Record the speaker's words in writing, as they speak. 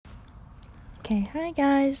Okay, hi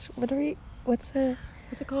guys. What's it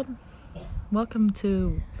called? Welcome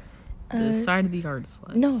to the side of the yard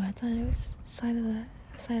sluts. No, I thought it was side of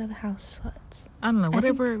the house sluts. I don't know.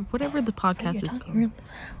 Whatever the podcast is called. Really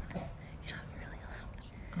loud. You're talking really loud.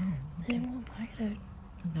 Oh, okay. I didn't want my to.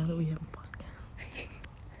 Now that we have a podcast.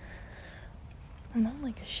 I'm not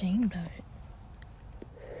ashamed of it.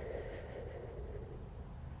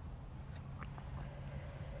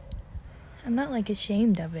 I'm not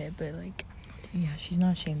ashamed of it, but Yeah, she's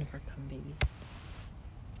not ashamed of her cum babies.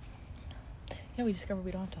 Yeah, we discovered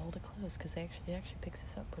we don't have to hold it close because it actually picks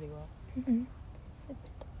this up pretty well. Mm-hmm.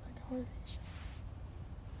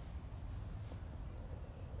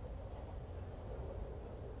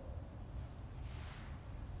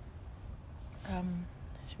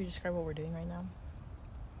 Should we describe what we're doing right now?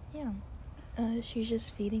 Yeah. She's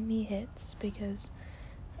just feeding me hits because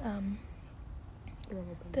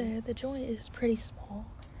the joint is pretty small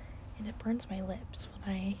and it burns my lips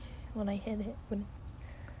when I hit it when it's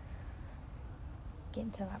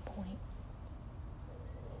getting to that point.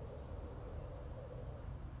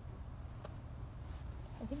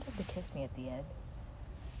 I think you have to kiss me at the end.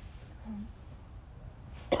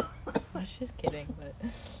 I was just kidding, but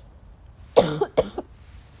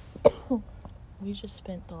we just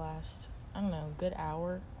spent the last, good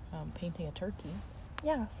hour painting a turkey.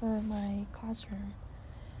 Yeah, for my classroom.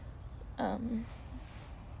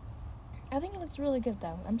 I think it looks really good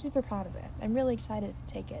though. I'm super proud of it. I'm really excited to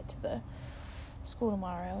take it to the school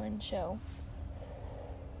tomorrow and show.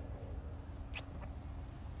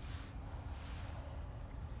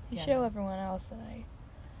 Show everyone else that I.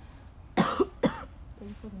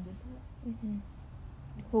 Mm-hmm.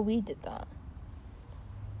 Well, we did that.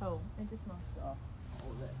 Oh, it just knocked off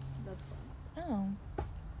all of it. That's fine.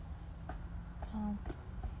 Oh.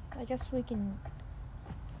 I guess we can.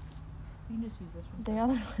 You can just use this one. The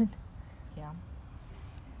other one. Yeah.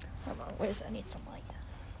 Hold on, where's I need some light.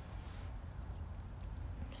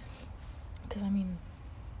 Because, we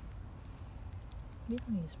don't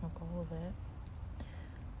need to smoke all of it.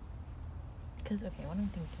 Because, okay, what I'm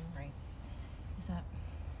thinking, right, is that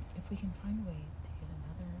if we can find a way to get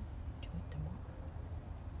another joint tomorrow,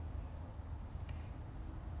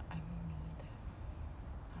 I don't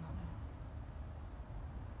know.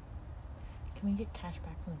 Can we get cash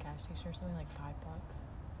back from the gas station or something, like $5?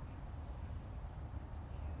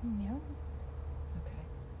 Yeah. Okay.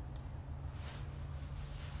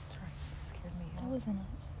 Sorry, it scared me. That wasn't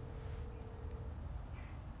us.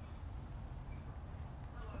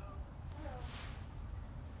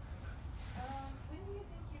 When do you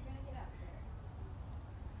think you're gonna get out there?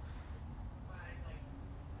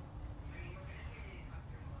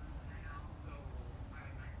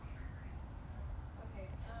 Okay, I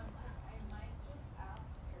might just ask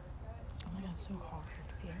Erica. Oh my god, it's so hard.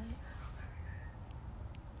 Feel it?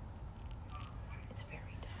 It's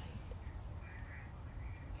very tight.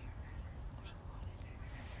 There's a lot in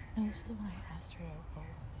it. No, this is the one I asked her about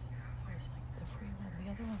bolas. That was the free one.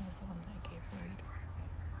 The other one was the one that I gave her weed for.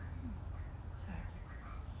 So,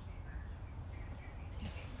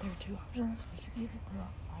 see, okay, there are two options. We can either put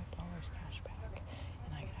out $5 cash back,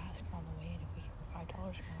 and I could ask her on the way, and if we give her $5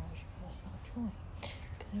 tomorrow, she can let us another joint.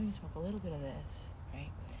 Because then we can smoke a little bit of this,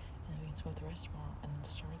 right? And then we can smoke the rest tomorrow, and then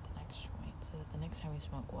start the next joint. So that the next time we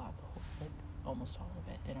smoke, we'll have the whole, almost all of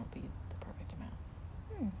it. It'll be the perfect amount.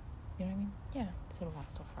 You know what I mean? Yeah. So it'll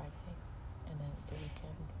last till Friday, and then it's the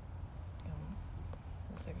weekend.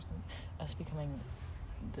 We'll figure us becoming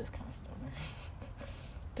this kind of stoner.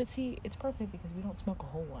 But see, it's perfect because we don't smoke a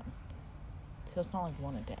whole one. So it's not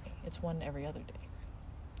one a day. It's one every other day.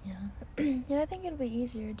 Yeah. And I think it'll be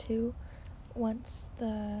easier too once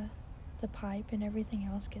the pipe and everything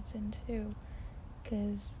else gets in too,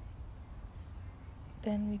 because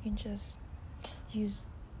then we can just use.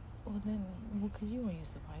 Because you won't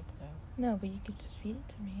use the pipe though. No, but you could just feed it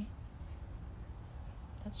to me.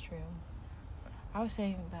 That's true. I was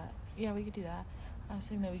saying that, yeah, we could do that. I was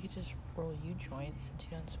saying that we could just roll you joints since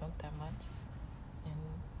you don't smoke that much. And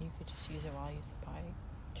you could just use it while I use the pipe.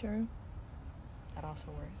 True. That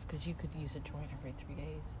also works, because you could use a joint every 3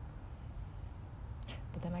 days.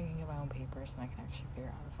 But then I can get my own papers and I can actually figure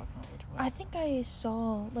out how to fucking roll a joint. I think I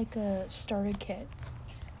saw a starter kit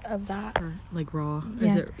of that. Or, raw? Yeah.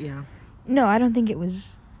 Is it? Yeah. No, I don't think it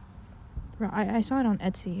was raw. I saw it on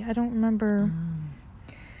Etsy. I don't remember.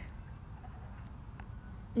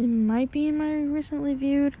 It might be in my recently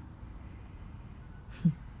viewed.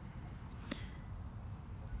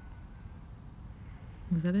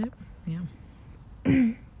 Was that it? Yeah.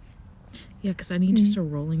 Yeah, because I need just a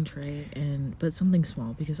rolling tray, but something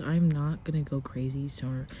small, because I'm not going to go crazy,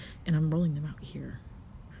 and I'm rolling them out here.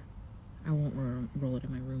 I won't roll it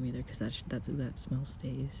in my room either, because that smell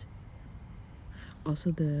stays.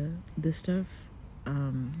 Also, this stuff,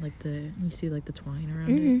 like you see like the twine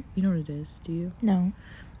around it. You know what it is? Do you? No.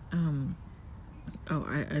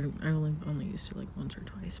 I only used it like once or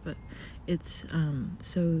twice, but it's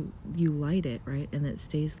so you light it, right, and it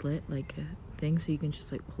stays lit like a thing, so you can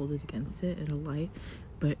just like hold it against it, it'll light,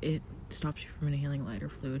 but it stops you from inhaling lighter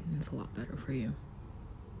fluid, and it's a lot better for you,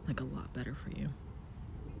 like a lot better for you.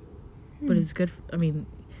 But it's good. I mean,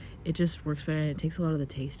 it just works better, and it takes a lot of the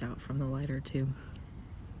taste out from the lighter too,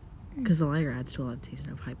 because the lighter adds to a lot of taste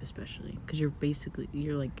in a pipe, especially because you're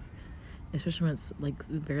like, especially when it's like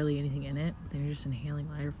barely anything in it, then you're just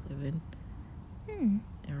inhaling lighter fluid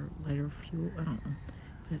or lighter fuel. I don't know,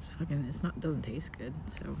 but it doesn't taste good,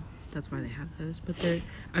 so that's why they have those. But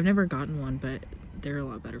I've never gotten one, but they're a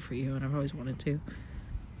lot better for you, and I've always wanted to.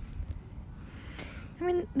 I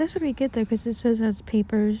mean, this would be good though, because it says it has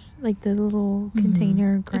papers, like the little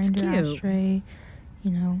container, grinder, ashtray, a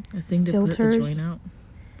thing to filters. Put the joint out.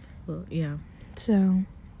 Well, yeah. So, and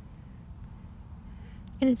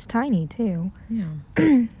it's tiny too. Yeah,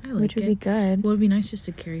 I like which would be good. Well, it'd be nice just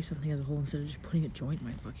to carry something as a whole instead of just putting a joint in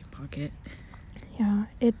my fucking pocket. Yeah,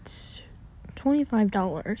 it's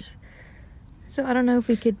 $25. So I don't know if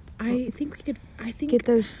we could. I think get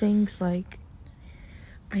those things like.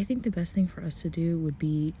 I think the best thing for us to do would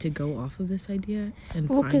be to go off of this idea and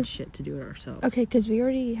find shit to do it ourselves. Okay, because we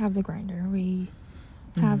already have the grinder. We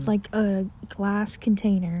have like a glass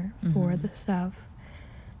container for the stuff.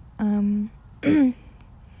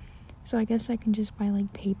 So I guess I can just buy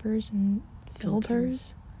like papers and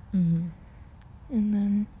filters. And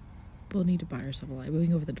then we'll need to buy ourselves a lighter. We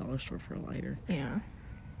can go to the dollar store for a lighter. Yeah.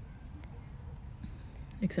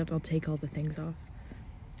 Except I'll take all the things off.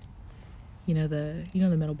 You know the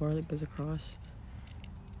metal bar that goes across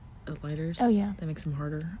the lighters? Oh, yeah. That makes them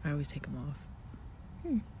harder. I always take them off.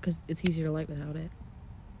 Because it's easier to light without it.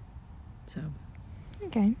 So.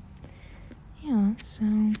 Okay. Yeah, so.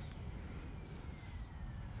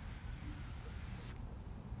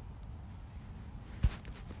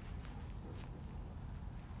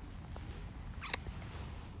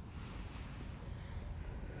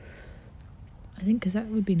 I think because that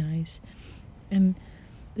would be nice. And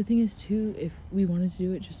the thing is, too, if we wanted to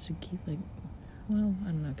do it just to keep, like, well, I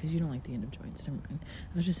don't know, because you don't like the end of joints. Never mind.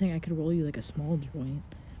 I was just saying I could roll you, like, a small joint,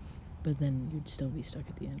 but then you'd still be stuck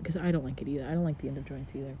at the end. Because I don't like it either. I don't like the end of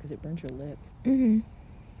joints either, because it burns your lip.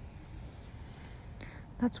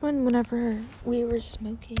 That's whenever we were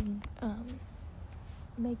smoking,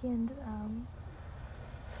 Megan's,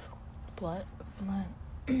 Blunt?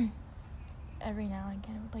 Every now and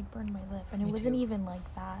again, it would, like, burn my lip. And it Me wasn't too. even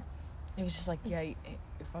like that. It was just like, yeah, it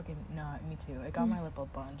fucking, no, me too. It got my lip a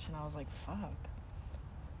bunch, and I was like, fuck.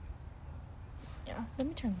 Yeah, let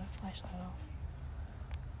me turn the flashlight off.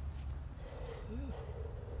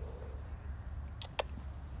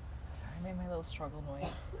 Sorry, I made my little struggle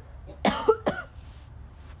noise.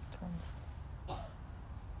 Twins.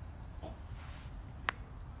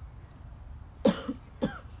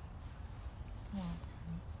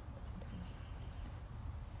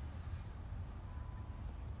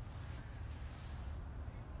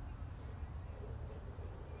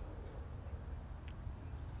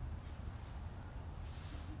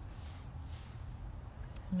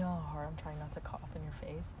 You know how hard I'm trying not to cough in your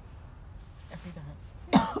face? Every time.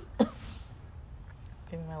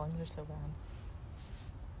 Baby, my lungs are so bad.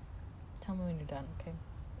 Tell me when you're done, okay?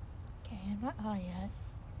 Okay, I'm not hot yet.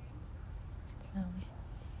 So.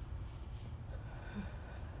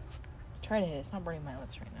 Try to hit it. It's not burning my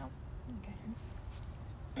lips right now.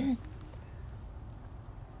 Okay.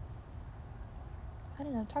 I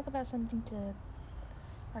don't know, talk about something to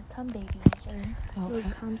our cum babies or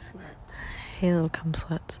little cum sluts. Hey, little cum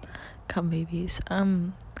sluts. Cum babies.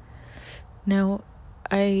 Now,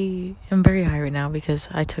 I am very high right now because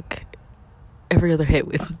I took every other hit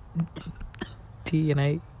with D, and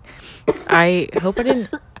I hope I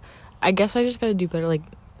didn't. I guess I just gotta do better. Like,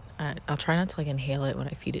 I'll try not to like inhale it when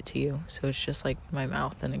I feed it to you, so it's just like my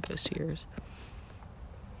mouth and it goes to yours.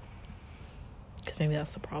 Because maybe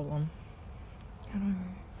that's the problem. I don't know.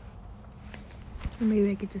 Or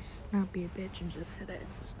maybe I could just not be a bitch and just hit it.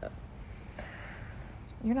 So.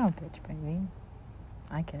 You're not a bitch, baby.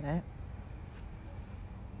 I get it.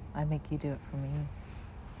 I'd make you do it for me.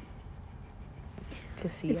 To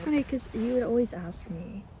see It's funny because you would always ask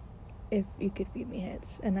me if you could feed me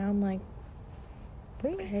hits, and now I'm like,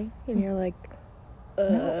 okay, and you're like,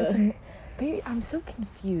 No, baby, I'm so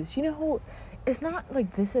confused. You know how it's not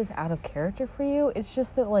like this is out of character for you. It's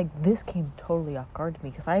just that like this came totally off guard to me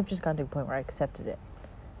because I've just gotten to a point where I accepted it,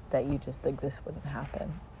 that you just like this wouldn't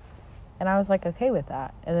happen, And I was like, okay with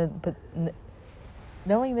that. And then, but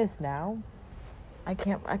knowing this now, I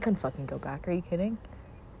couldn't fucking go back. Are you kidding?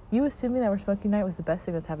 You assuming that we're smoking night was the best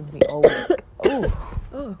thing that's happened to me all week.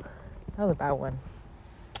 Oh, that was a bad one.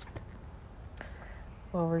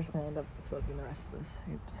 Well, we're just gonna end up smoking the rest of this.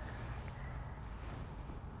 Oops.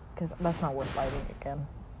 Because that's not worth lighting again.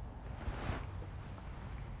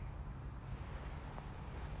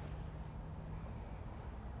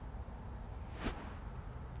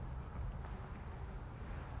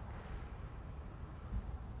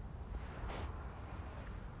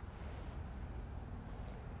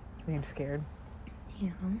 Are you scared?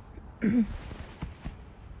 Yeah.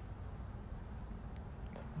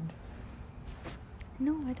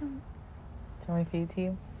 No, I don't. Do you want me to feed it to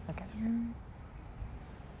you? Okay. Yeah.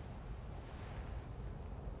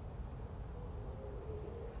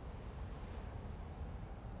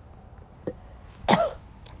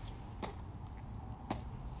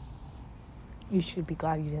 You should be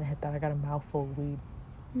glad you didn't hit that. I got a mouthful of weed.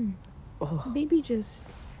 Oh. Maybe just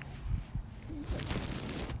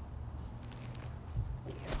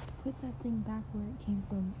put that thing back where it came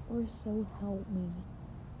from, or so help me.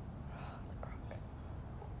 The crock.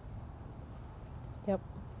 Yep.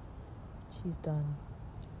 She's done.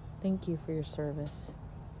 Thank you for your service.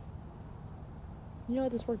 You know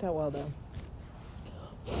what? This worked out well, though.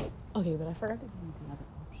 Okay, but I forgot to give you the other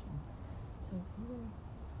option. So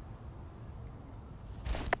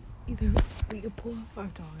either we could pull out $5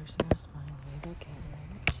 and ask my way back at her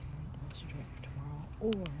if she wants to drink for tomorrow,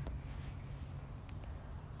 or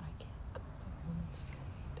I can go home and steal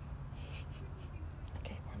weed.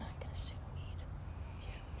 Okay, we're not gonna steal weed.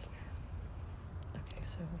 Yeah, that's fair. Okay,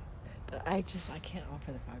 so, but I can't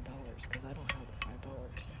offer the $5 because I don't have the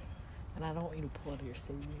 $5, and I don't want you to pull out of your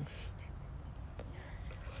savings.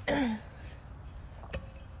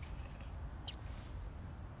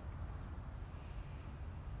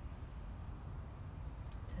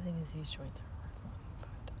 The thing is, these joints are worth more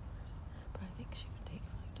than $5, but I think she would take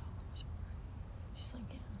 $5 for it. She's like,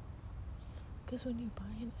 yeah, because when you buy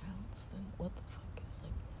an ounce, then what the fuck is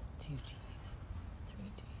like 2 G's, 3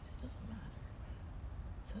 G's? It doesn't matter.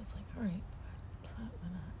 So it's like, all right, why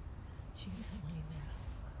not? She needs that money now.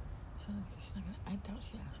 So she's not gonna. I doubt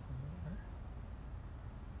she'd ask for more.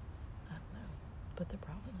 I don't know, but they're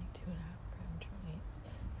probably like 2.5 gram joints.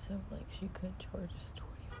 So like she could charge us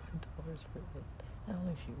 $25 for it. I don't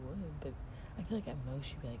think she would, but I feel like at most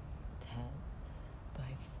she'd be like 10. But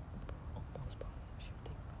I'm almost positive she would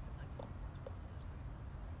take 5. Like almost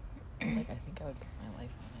positive. Like I think I would put my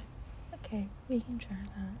life on it. Okay, we can try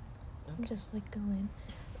that. Okay. Just like go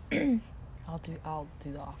in. I'll do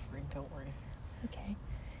the offering. Don't worry. Okay.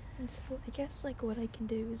 And so I guess like what I can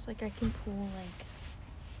do is like I can pull like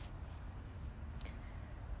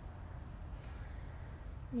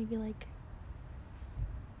maybe like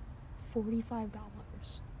 $45.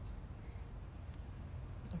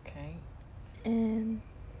 Okay. And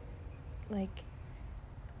like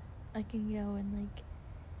I can go and like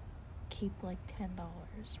keep like $10,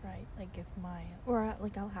 right? Like if my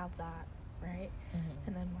like I'll have that, right? Mm-hmm.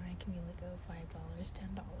 And then mine can be like $5,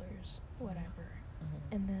 $10, whatever.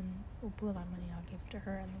 Mm-hmm. And then we'll pull that money, I'll give to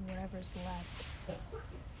her, and then whatever's left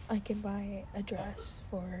I can buy a dress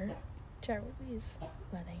for Charlie's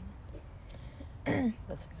wedding.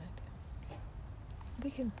 That's a good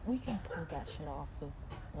idea. We can pull that shit off with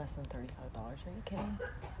less than $35. Are you kidding?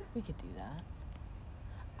 We could do that.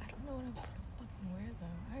 I don't know what I'm gonna fucking wear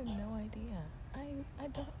though. I have no idea. I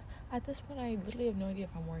don't. At this point, I literally have no idea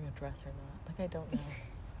if I'm wearing a dress or not. Like I don't know.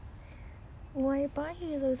 Why buy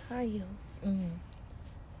you those high heels?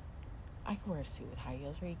 I could wear a suit with high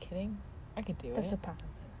heels. Are you kidding? I could do That's it. a power move.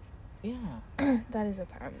 Yeah. That is a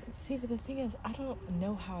power move. See, but the thing is, I don't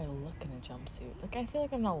know how I look in a jumpsuit. Like, I feel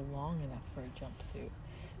like I'm not long enough for a jumpsuit.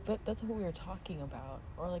 But that's what we were talking about.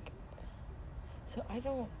 Or, like, so I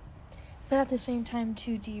don't... But at the same time,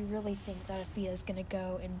 too, do you really think that Afia's gonna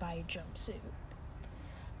go and buy a jumpsuit?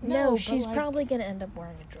 No, but, she's like, probably gonna end up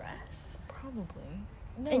wearing a dress. Probably.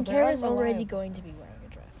 No, And they're Kara's already unreliable. going to be wearing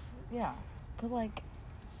a dress. Yeah. But, like,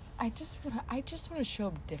 I just want to show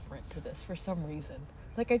up different to this for some reason.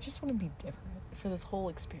 Like, I just want to be different for this whole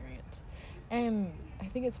experience. And I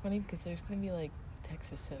think it's funny because there's going to be, like,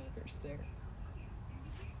 Texas senators there.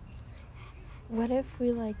 What if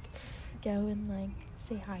we, like, go and, like,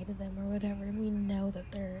 say hi to them or whatever, and we know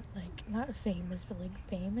that they're, like, not famous, but, like,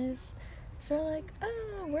 famous? So we're like,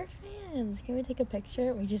 oh, we're fans. Can we take a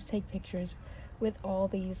picture? We just take pictures with all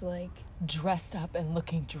these, like... Dressed up and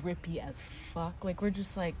looking drippy as fuck. Like, we're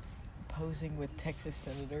just, like, posing with Texas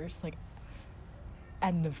senators, like,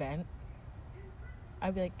 at an event.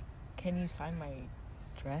 I'd be like, can you sign my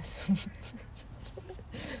dress.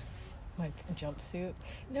 Like, a jumpsuit.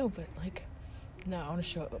 No, but, like, no, I want to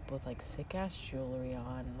show up with, like, sick-ass jewelry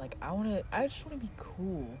on. Like, I just want to be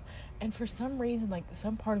cool. And for some reason, like,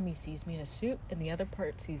 some part of me sees me in a suit, and the other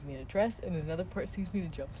part sees me in a dress, and another part sees me in a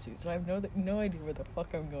jumpsuit. So I have no idea where the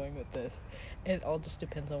fuck I'm going with this. And it all just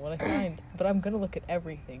depends on what I find. But I'm going to look at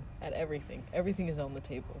everything. Everything is on the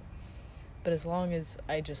table. But as long as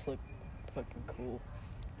I just look fucking cool.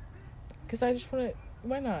 Because I just want to...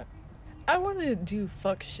 Why not? I want to do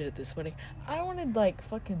fuck shit at this wedding. I want to, like,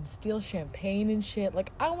 fucking steal champagne and shit.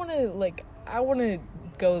 Like, I want to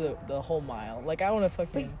go the whole mile. Like, I want to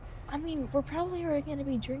fucking... But, I mean, we're probably already going to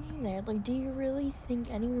be drinking there. Like, do you really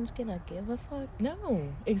think anyone's going to give a fuck?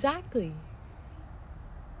 No, exactly.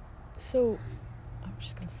 So, I'm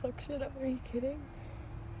just going to fuck shit up. Are you kidding?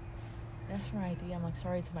 That's for ID. I'm like,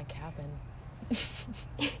 sorry, it's in my cabin.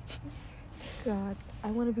 God,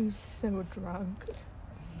 I want to be so drunk.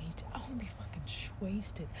 I want to be fucking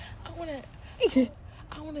wasted. I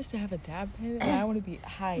want us to have a dab pen, and I want to be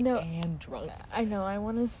high and drunk. I know. I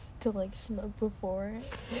want us to, like, smoke before.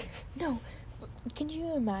 No. Can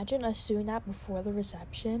you imagine us doing that before the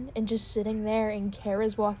reception and just sitting there and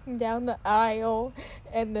Kara's walking down the aisle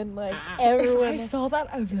and then, like, everyone... If I saw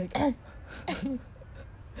that, I would be like...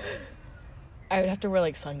 I would have to wear,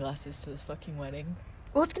 like, sunglasses to this fucking wedding.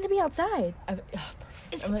 Well, it's going to be outside.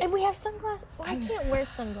 Perfect. Like, and we have sunglasses. Well, I can't wear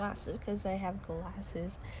sunglasses because I have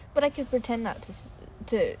glasses. But I could pretend not to see.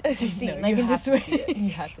 No, and I can just see it. You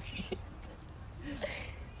have to see it.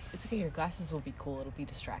 It's okay. Your glasses will be cool. It'll be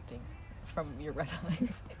distracting from your red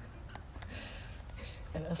eyes.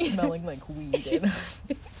 And us smelling like weed. And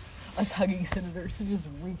us hugging senators and just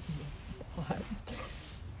reeking hot.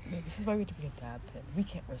 No, this is why we have to be a dab pin. We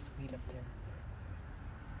can't risk weed up there.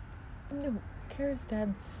 No. Kara's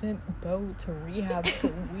dad sent Bo to rehab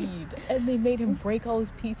for weed, and they made him break all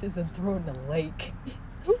his pieces and throw it in a lake.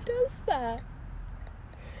 Who does that?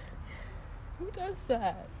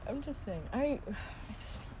 I'm just saying. I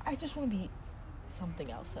just want to be something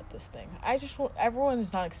else at this thing. Everyone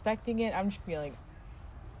is not expecting it. I'm just gonna be like,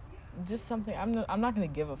 just something. I'm not gonna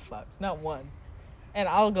give a fuck, not one. And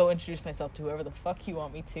I'll go introduce myself to whoever the fuck you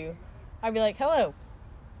want me to. I'd be like, hello.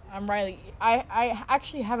 I'm Riley. I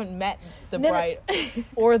actually haven't met the bride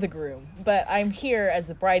or the groom, but I'm here as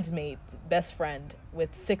the bridesmaid's best friend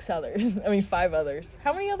with 5 others.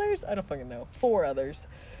 How many others? I don't fucking know. 4 others.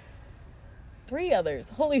 3 others.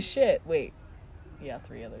 Holy shit. Wait. Yeah,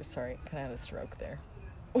 3 others. Sorry. Kind of had a stroke there.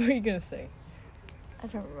 What were you going to say? I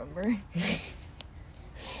don't remember. I don't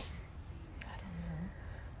know.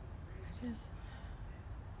 I just...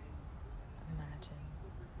 imagine.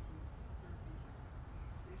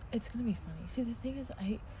 It's gonna be funny. See, the thing is,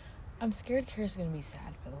 I'm scared Kara's gonna be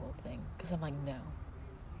sad for the whole thing. Because I'm like, no.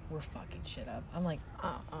 We're fucking shit up. I'm like,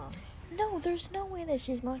 No, there's no way that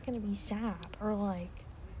she's not gonna be sad or, like,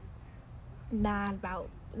 mad about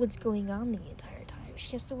what's going on the entire time.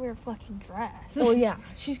 She has to wear a fucking dress. Well, yeah.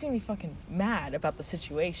 She's gonna be fucking mad about the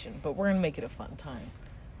situation. But we're gonna make it a fun time.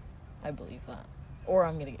 I believe that. Or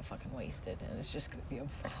I'm gonna get fucking wasted. And it's just gonna be a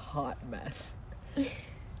hot mess.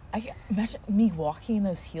 I can imagine me walking in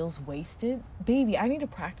those heels wasted. Baby, I need to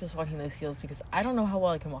practice walking in those heels because I don't know how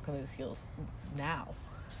well I can walk in those heels now.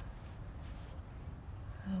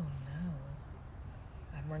 Oh no.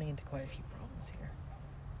 I'm running into quite a few problems here.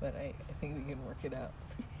 But I think we can work it out.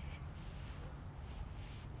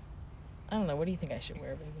 I don't know. What do you think I should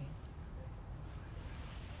wear, baby?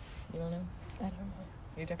 You don't know? I don't know.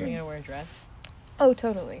 You're definitely gonna wear a dress? Oh,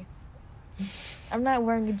 totally. I'm not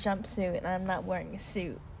wearing a jumpsuit and I'm not wearing a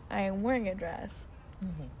suit. I am wearing a dress.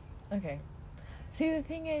 Mm-hmm. Okay. See, the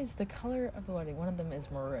thing is, the color of the wedding, one of them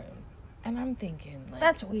is maroon. And I'm thinking, like...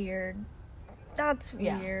 That's weird. That's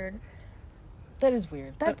weird. That is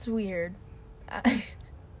weird. That's weird.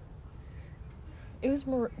 It was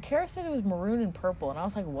Kara said it was maroon and purple, and I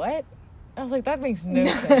was like, what? I was like, that makes no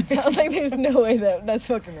sense. I was like, there's no way that's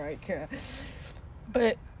fucking right, Kara.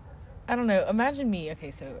 But, I don't know. Imagine me.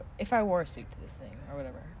 Okay, so, if I wore a suit to this thing, or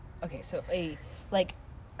whatever. Okay, so, a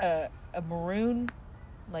maroon,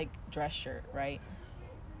 like, dress shirt, right?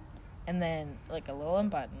 And then, like, a little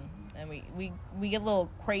unbutton. And we get a little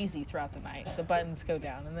crazy throughout the night. The buttons go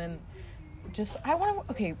down. And then just, I want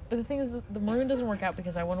to, okay, but the thing is, the maroon doesn't work out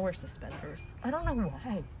because I want to wear suspenders. I don't know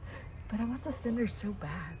why, but I want suspenders so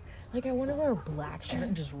bad. Like, I want to wear a black shirt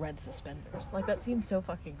and just red suspenders. Like, that seems so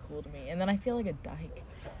fucking cool to me. And then I feel like a dyke.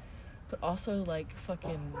 But also, like,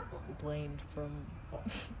 fucking Blaine from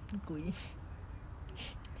Glee.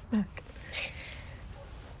 The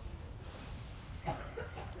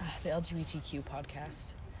LGBTQ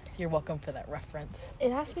podcast. You're welcome for that reference.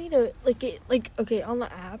 It asked me to, okay, on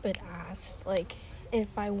the app, it asked,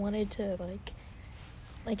 if I wanted to,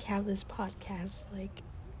 have this podcast,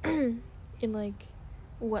 in,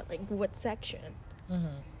 what section? Mm-hmm.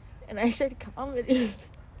 And I said comedy.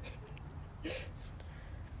 We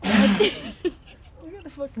got the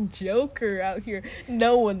fucking Joker out here.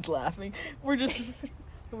 No one's laughing. We're just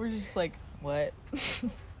like, what?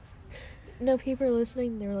 No, people are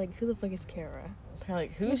listening, they were like, who the fuck is Kara? They're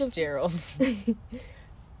like, who's Gerald?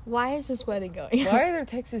 Why is this wedding going on? Why are there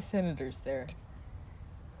Texas senators there?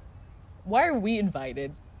 Why are we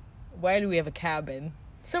invited? Why do we have a cabin?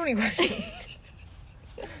 So many questions.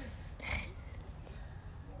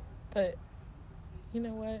 But, you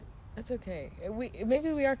know what? That's okay.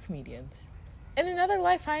 Maybe we are comedians. In another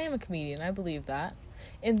life, I am a comedian. I believe that.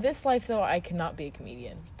 In this life, though, I cannot be a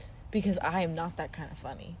comedian. Because I am not that kind of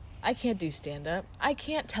funny. I can't do stand-up. I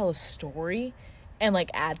can't tell a story and,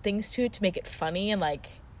 add things to it to make it funny and,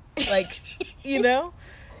 you know?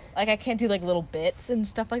 I can't do, little bits and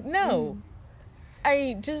stuff no.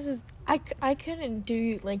 I couldn't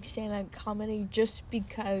do, stand-up comedy just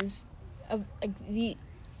because of, the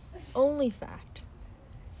only fact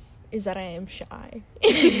is that I am shy.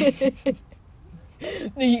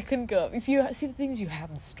 No, you couldn't go up. See the things you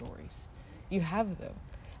have in stories. You have them.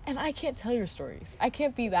 And I can't tell your stories. I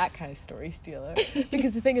can't be that kind of story stealer.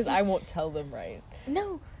 Because the thing is, I won't tell them right.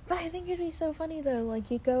 No, but I think it'd be so funny, though.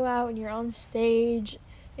 You go out and you're on stage,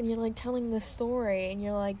 and you're, telling the story, and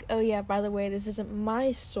you're like, oh, yeah, by the way, this isn't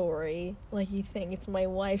my story. You think it's my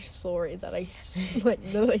wife's story that I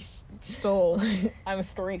stole. I'm a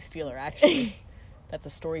story stealer, actually. That's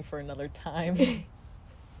a story for another time.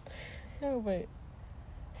 No, but...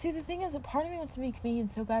 See, the thing is, that part of me wants to be a comedian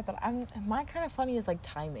so bad, but my kind of funny is,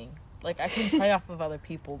 timing. I can play off of other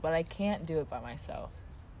people, but I can't do it by myself.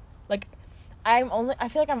 I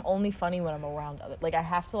feel like I'm only funny when I'm around other... I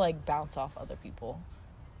have to, bounce off other people.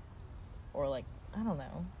 Or, I don't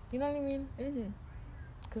know. You know what I mean? Mm-hmm.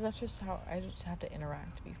 Because that's just how... I just have to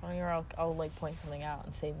interact to be funny, or I'll point something out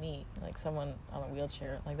and say me. Someone on a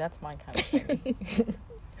wheelchair. That's my kind of funny.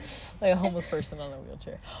 A homeless person on a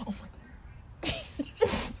wheelchair. Oh, my God.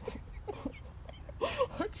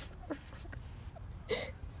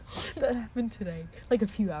 That happened today, a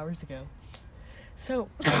few hours ago. So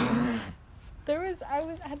I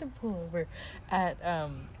had to pull over at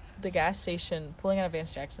the gas station, pulling out of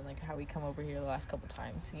Vance Jackson, how we come over here the last couple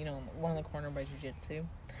times, one in the corner by Jiu-Jitsu.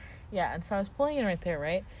 Yeah, and so I was pulling in right there,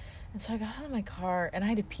 right? And so I got out of my car, and I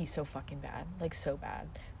had to pee so fucking bad, so bad.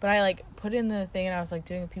 But I, put in the thing, and I was,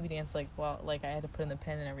 doing a pee-pee dance, I had to put in the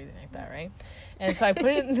pen and everything like that, right? And so I put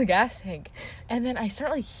it in the gas tank, and then I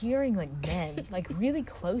start, hearing, men, really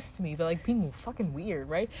close to me, but, being fucking weird,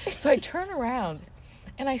 right? So I turn around,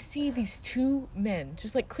 and I see these two men,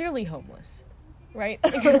 just, clearly homeless, right?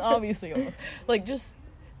 Obviously homeless. Just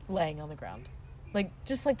laying on the ground.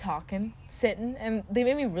 Just, talking, sitting, and they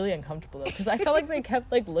made me really uncomfortable, though, because I felt like they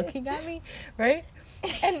kept, looking at me, right?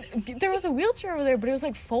 And there was a wheelchair over there, but it was,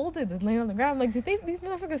 folded and laying on the ground. Did these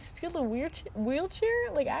motherfuckers steal a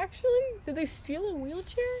wheelchair? Actually? Did they steal a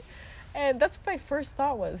wheelchair? And that's what my first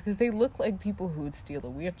thought was, because they look like people who would steal a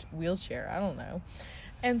wheelchair. I don't know.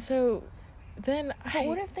 And so... Then but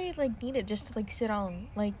what if they need it just to sit on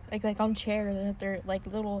on chairs that they're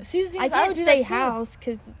little. See, the thing is, I can't say say house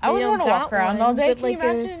because I wouldn't want to walk around all day. Can you a...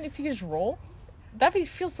 imagine if you could just roll? That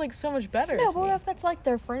feels so much better. No, to but what me. if that's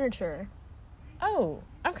their furniture? Oh,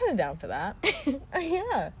 I'm kind of down for that.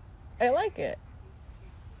 Yeah, I like it.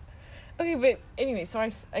 Okay, but anyway, so I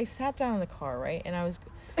sat down in the car, right, and I was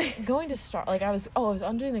going to start. I was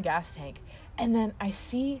undoing the gas tank, and then I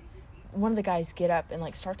see one of the guys get up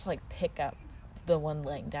and start to pick up the one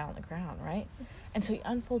laying down on the ground, right? And so he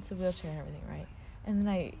unfolds the wheelchair and everything, right? And then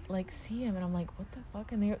I see him and I'm like, what the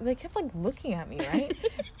fuck? And they kept looking at me, right?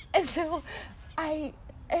 And so but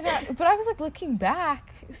I was looking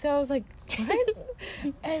back, so I was like, what?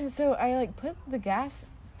 And so I put the gas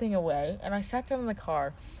thing away and I sat down in the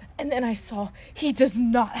car, and then I saw he does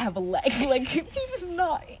not have a leg. He does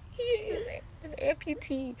not. He is an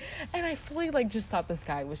amputee. And I fully just thought this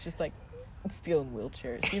guy was just stealing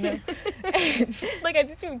wheelchairs, and, I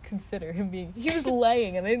didn't even consider him being... He was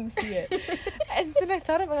laying and I didn't see it. And then I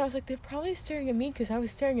thought about it, I was like, they're probably staring at me because I was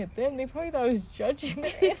staring at them. They probably thought I was judging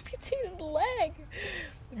their amputated leg.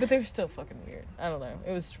 But they were still fucking weird. I don't know.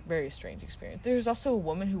 It was a very strange experience. There was also a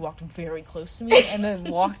woman who walked very close to me and then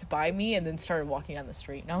walked by me and then started walking down the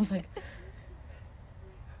street. And I was like...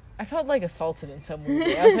 I felt assaulted in some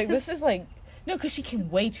way. I was like, this is no, because she came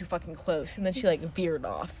way too fucking close, and then she, veered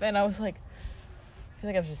off, and I was like, I feel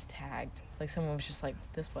like I was just tagged. Someone was just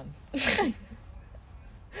this one.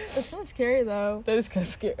 That's not scary, though. That is kind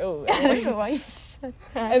of scary. Oh, I don't know why you said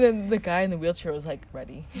that. And then the guy in the wheelchair was, like,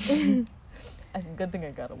 ready. Good thing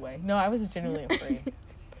I got away. No, I was genuinely afraid.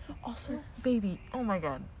 Also, baby, oh my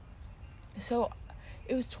god. So,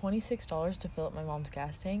 it was $26 to fill up my mom's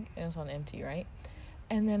gas tank, and it was on empty, right?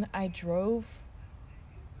 And then I drove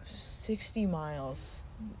 60 miles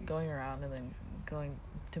going around and then going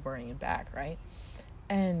to Bernie and back, right?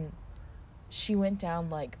 And she went down,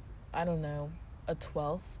 like, I don't know, a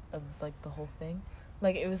 12th of, like, the whole thing.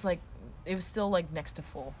 Like, it was still, like, next to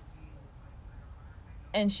full.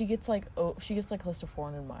 And she gets, like, close to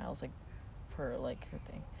 400 miles, like, per, like, her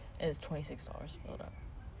thing. And it's $26 to fill it up.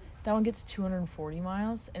 That one gets 240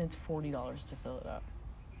 miles, and it's $40 to fill it up.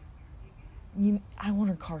 I want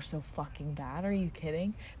her car so fucking bad. Are you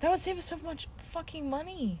kidding? That would save us so much fucking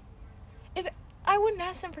money. If I wouldn't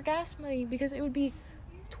ask them for gas money, because it would be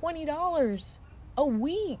 $20 a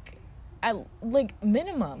week at, like,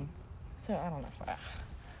 minimum. So I don't know if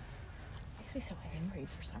makes me so angry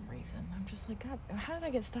for some reason. I'm just like, God, how did I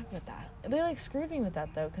get stuck with that? They, like, screwed me with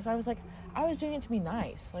that, though, because I was like, I was doing it to be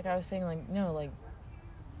nice. Like, I was saying, like, no, like,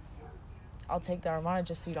 I'll take the Armada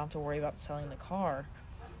just so you don't have to worry about selling the car.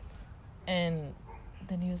 And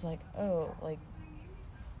then he was like, oh, like,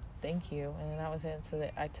 thank you. And then that was it. So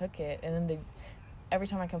I took it. And then every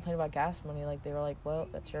time I complained about gas money, like, they were like, well,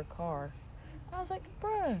 that's your car. And I was like,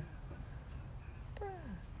 bruh.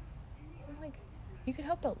 I'm like, you could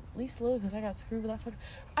help at least a little, because I got screwed with that fucker.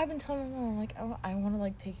 I've been telling my mom, like, I want to,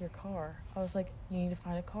 like, take your car. I was like, you need to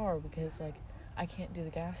find a car, because, like, I can't do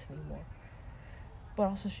the gas anymore. But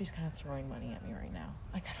also, she's kind of throwing money at me right now.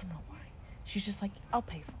 Like, I don't know why. She's just like, I'll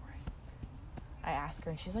pay for it. I asked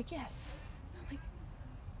her, and she's like, yes. I'm like,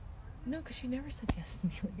 no, because she never said yes to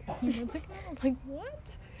me, like, a few months ago. I'm like, what?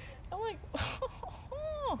 I'm like,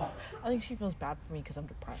 oh. I think she feels bad for me because I'm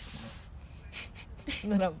depressed now.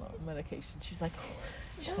 And then I'm on medication. She's like,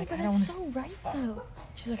 but I don't that's wanna... so right, though.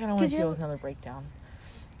 She's like, I don't want to deal with another breakdown.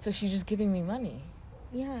 So she's just giving me money.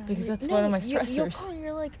 Yeah. Because that's one of my stressors. You'll call and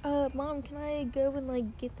you're like, Mom, can I go and,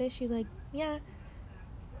 like, get this? She's like, yeah.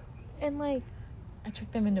 And, like... I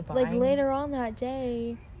tricked them into buying. Like, later on that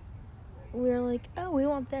day, we were like, oh, we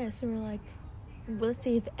want this. And we're like, well, let's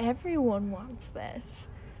see if everyone wants this.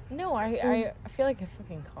 No, I feel like a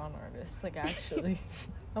fucking con artist. Like, actually.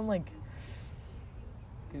 I'm like...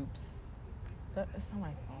 Oops. That's not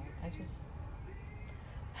my fault.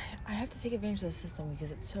 I have to take advantage of the system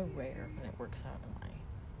because it's so rare when it works out in my...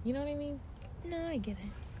 You know what I mean? No, I get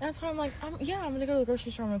it. That's why I'm like, I'm gonna go to the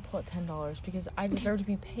grocery store and I'm gonna pull out $10 because I deserve to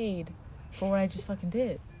be paid for what I just fucking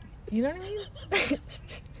did. You know what I mean?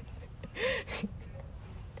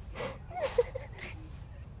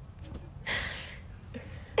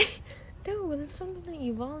 No, but it's something that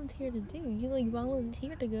you volunteer to do. You, like,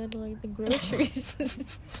 volunteer to go to, like, the groceries.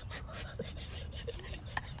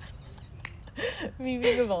 Me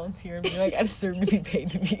being a volunteer and being like, I deserve to be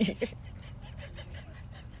paid to be here.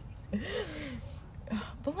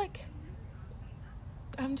 But, like,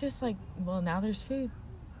 I'm just like, well, now there's food.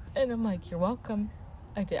 And I'm like, you're welcome.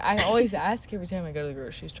 I always ask every time I go to the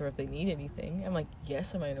grocery store if they need anything. I'm like,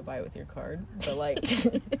 yes, I'm going to buy it with your card. But, like,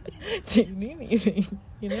 do you need anything?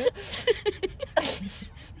 You know?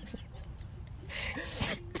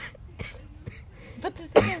 But the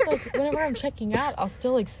thing is, like, whenever I'm checking out, I'll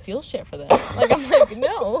still, like, steal shit for them. Like, I'm like,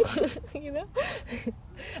 no. You know?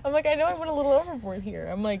 I'm like, I know I went a little overboard here.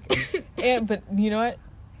 I'm like, but you know what?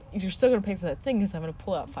 You're still going to pay for that thing because I'm going to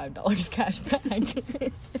pull out $5 cash back.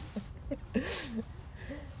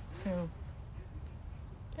 So,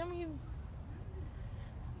 I mean,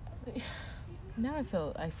 now I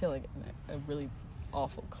feel like a really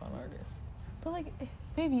awful con artist. But, like,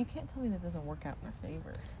 baby, you can't tell me that doesn't work out in our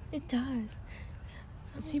favor. It does.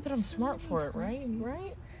 See, but I'm smart for it, right?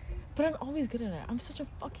 Right? But I'm always good at it. I'm such a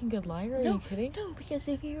fucking good liar. Are you kidding? No, because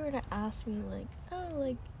if you were to ask me, like, oh,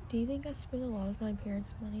 like, do you think I spend a lot of my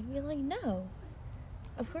parents' money? I'd be like, no.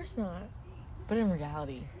 Of course not. But in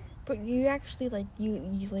reality... But you actually, like, you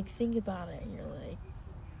like, think about it, and you're like,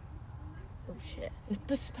 oh, shit.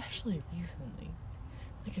 But especially recently.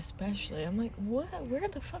 Like, especially. I'm like, what? Where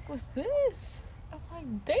the fuck was this? I'm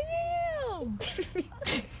like, damn! I'm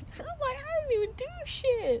like, I didn't even do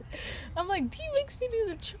shit. I'm like, Dee makes me do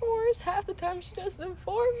the chores. Half the time she does them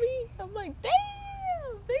for me. I'm like,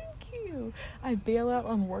 damn! Thank you. I bail out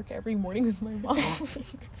on work every morning with my mom.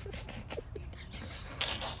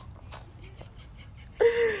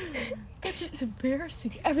 It's just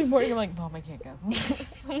embarrassing. Every morning I'm like, Mom, I can't go.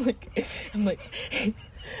 I'm like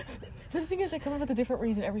the thing is, I come up with a different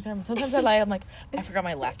reason every time. Sometimes I lie, I'm like, I forgot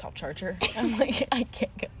my laptop charger. I'm like, I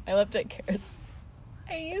can't go. I left it at Kara's.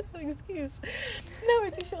 I used an excuse. No,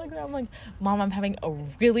 it's just like that. I'm like, Mom, I'm having a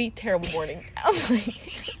really terrible morning.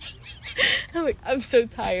 I'm like, I'm so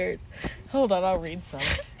tired. Hold on, I'll read some.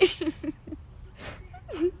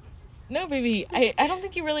 No, baby, I don't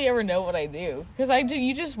think you really ever know what I do. Because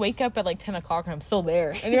you just wake up at like 10 o'clock and I'm still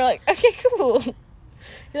there. And you're like, okay, cool.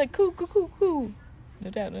 You're like, cool. No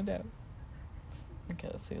doubt. Okay,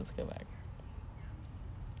 let's see. Let's go back.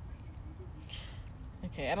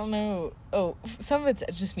 Okay, I don't know. Oh, some of it's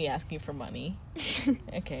just me asking for money.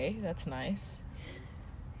 Okay, that's nice.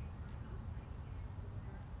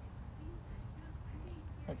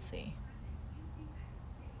 Let's see.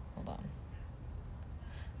 Hold on.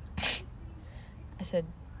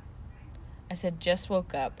 I said, just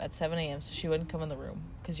woke up at 7 a.m. so she wouldn't come in the room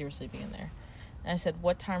because you were sleeping in there. And I said,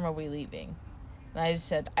 what time are we leaving? And I just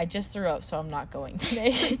said, I just threw up, so I'm not going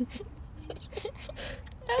today.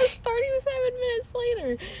 That was 37 minutes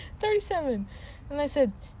later. 37. And I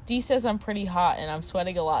said, Dee says I'm pretty hot and I'm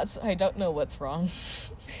sweating a lot, so I don't know what's wrong.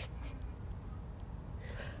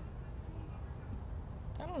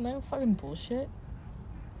 I don't know. Fucking bullshit.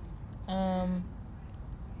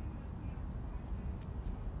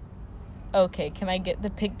 Okay, can I get the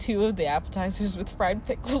pick 2 of the appetizers with fried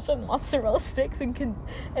pickles and mozzarella sticks? And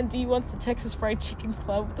Dee wants the Texas Fried Chicken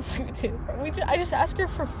Club with the sweet potato fry. I just ask her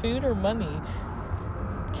for food or money.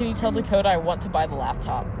 Can you tell Dakota I want to buy the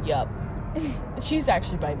laptop? Yup. She's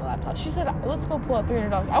actually buying the laptop. She said, let's go pull out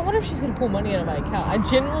 $300. I wonder if she's going to pull money out of my account.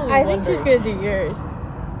 I think she's going to do yours.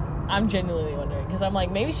 I'm genuinely wondering. Because I'm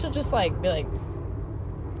like, maybe she'll just like be like...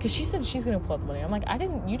 Because she said she's going to pull out the money. I'm like,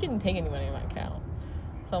 you didn't take any money out of my account.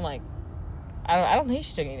 So I'm like... I don't think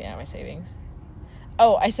she took anything out of my savings.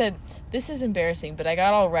 Oh, I said, this is embarrassing, but I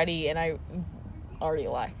got all ready and I... Already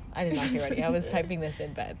a lie. I did not get ready. I was typing this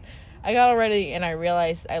in bed. I got all ready and I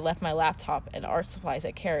realized I left my laptop and art supplies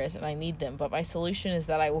at Karis and I need them. But my solution is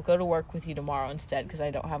that I will go to work with you tomorrow instead because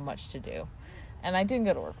I don't have much to do. And I didn't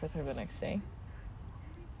go to work with her the next day.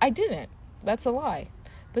 I didn't. That's a lie.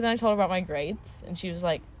 But then I told her about my grades and she was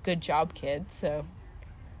like, good job, kid. So,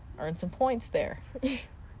 earned some points there.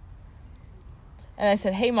 And I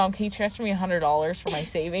said, hey, Mom, can you transfer me $100 for my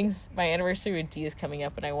savings? My anniversary with Dee is coming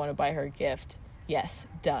up, and I want to buy her a gift. Yes,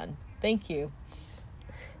 done. Thank you.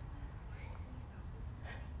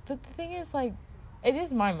 But the thing is, like, it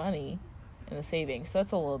is my money in the savings, so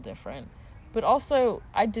that's a little different. But also,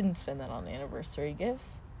 I didn't spend that on anniversary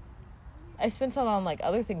gifts. I spent it on, like,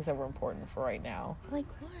 other things that were important for right now. Like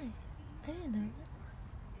what? I didn't know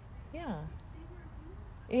that. Yeah.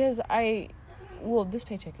 Because well, this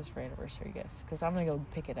paycheck is for anniversary gifts, because I'm going to go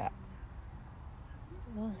pick it up.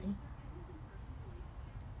 Why?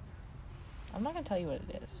 I'm not going to tell you what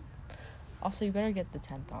it is. Also, you better get the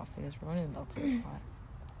 10th off, because we're going to melt to the pot.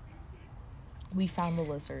 We found the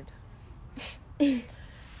lizard. What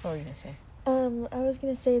were you going to say? I was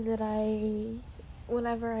going to say that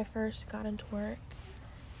whenever I first got into work,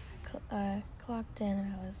 clocked in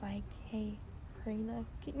and I was like, hey, Karina,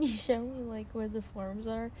 can you show me, like, where the forms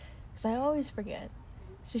are? Because I always forget.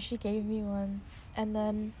 So she gave me one. And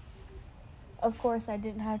then, of course, I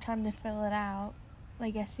didn't have time to fill it out,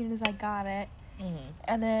 like, as soon as I got it. Mm-hmm.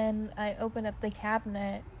 And then I opened up the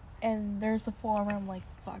cabinet, and there's the form. I'm like,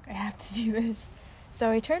 fuck, I have to do this. So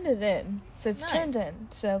I turned it in. So it's turned in.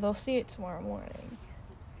 So they'll see it tomorrow morning.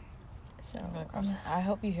 So I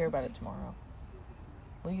hope you hear about it tomorrow.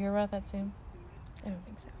 Will you hear about that soon? I don't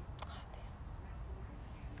think so.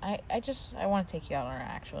 I want to take you out on our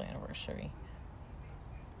actual anniversary.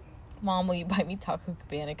 Mom, will you buy me Taco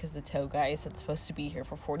Cabana because the tow guy is supposed to be here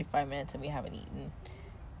for 45 minutes and we haven't eaten.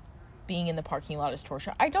 Being in the parking lot is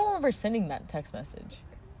torture. I don't remember sending that text message.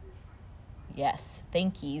 Yes,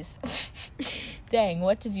 thank yous. Dang,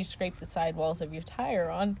 what did you scrape the sidewalls of your tire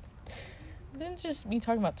on? Didn't just me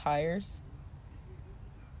talking about tires.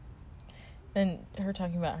 Then her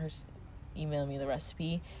talking about her emailing me the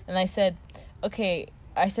recipe. And I said, okay,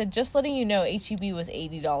 just letting you know HEB was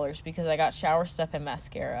 $80 because I got shower stuff and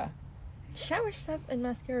mascara. Shower stuff and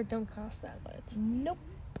mascara don't cost that much. Nope.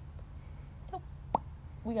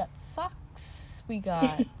 We got socks. We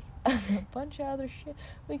got a bunch of other shit.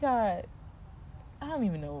 We got... I don't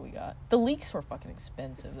even know what we got. The leeks were fucking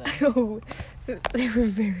expensive, though. They were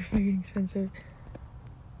very, very expensive.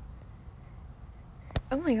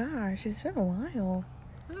 Oh my gosh, it's been a while.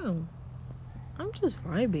 Oh. I'm just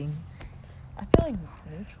vibing. I feel like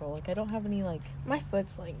neutral. Like, I don't have any, like... My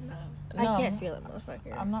foot's, like, numb. No, I can't feel it,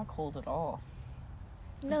 motherfucker. I'm not cold at all.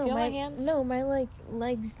 No, you feel my hands? No, my, like,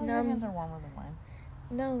 legs Oh, numb. your hands are warmer than mine.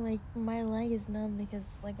 No, like, my leg is numb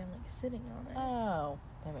because, like, I'm, like, sitting on it. Oh,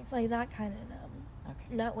 that makes Like, sense. that kind of numb.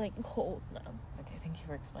 Okay. Not, like, cold numb. Okay, thank you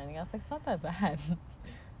for explaining. I was like, it's not that bad.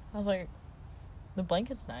 I was like, the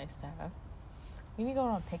blanket's nice to have. We need to go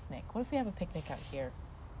on a picnic. What if we have a picnic out here?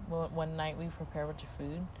 Well, one night we prepare a bunch of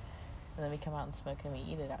food, and then we come out and smoke and we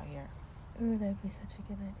eat it out here. Ooh, that would be such a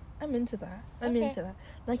good idea. I'm into that. I'm Okay. into that.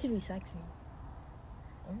 That could be sexy.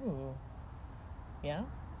 Ooh. Yeah?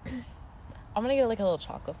 I'm gonna get like a little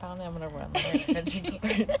chocolate fountain. I'm gonna run the extension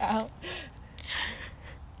cord out.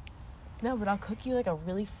 No, but I'll cook you like a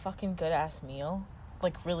really fucking good ass meal.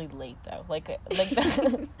 Like really late though. Like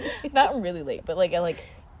not really late, but like at like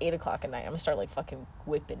 8 o'clock at night. I'm gonna start like fucking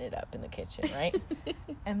whipping it up in the kitchen, right?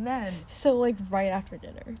 And then So, like, right after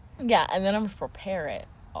dinner. yeah, and then I'm gonna prepare it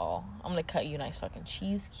all. I'm gonna cut you nice fucking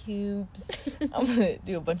cheese cubes. I'm gonna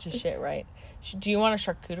do a bunch of shit, right? Do you want a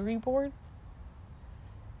charcuterie board?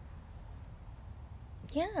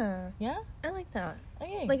 Yeah. Yeah? I like that.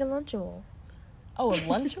 Okay. Like a Lunchable. Oh, a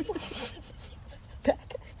Lunchable?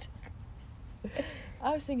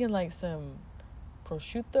 I was thinking like some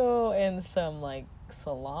prosciutto and some like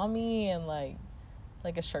salami and like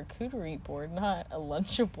a charcuterie board, not a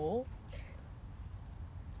Lunchable.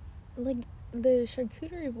 Like, the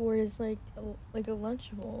charcuterie board is like a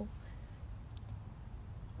Lunchable.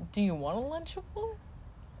 Do you want a Lunchable?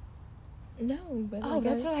 No, but Oh, like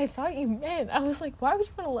that's what I thought you meant. I was like, why would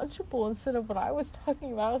you want a Lunchable instead of what I was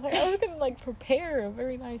talking about? I was like, I was gonna like prepare a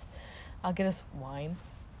very nice. I'll get us wine.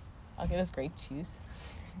 I'll get us grape juice.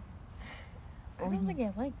 I don't think I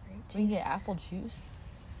like grape juice. We can get apple juice.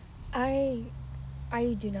 I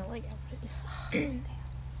do not like apple juice. Damn.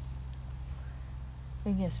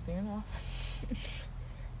 We can get Smirnoff.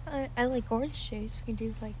 I like orange juice. We can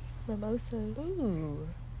do like mimosas. Ooh,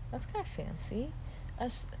 that's kind of fancy.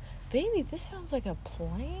 Baby, this sounds like a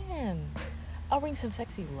plan. I'll bring some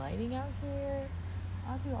sexy lighting out here.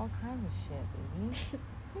 I'll do all kinds of shit, baby.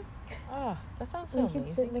 Oh, that sounds so We can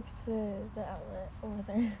sit amazing. next to the outlet over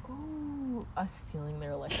there. Ooh, us stealing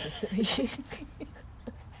their electricity.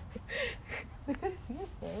 They couldn't see us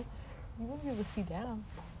though. You wouldn't be able to see down.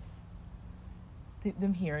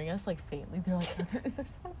 Them hearing us like faintly, they're like, is there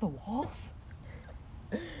someone on the walls?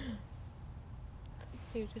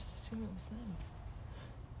 They would just assume it was them.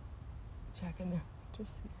 Checking their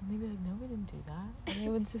electricity. And they'd be like, no, we didn't do that. And they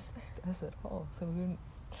wouldn't suspect us at all. So we wouldn't.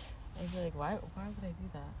 I'd be like, why would I do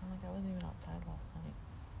that? I'm like, I wasn't even outside last night.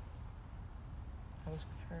 I was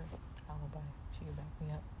with her. Alibi. She could back me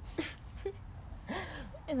up.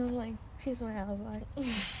 And I'm like, she's my alibi.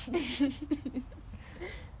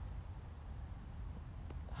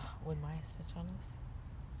 Would Maya snitch on us?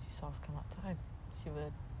 She saw us come outside. She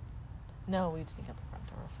would. No, we'd sneak out the front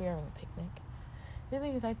door if we were having a picnic. The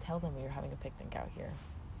thing is, I'd tell them we were having a picnic out here,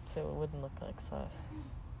 so it wouldn't look like sus.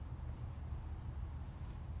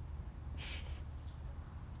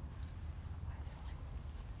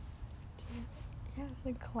 Yeah, it's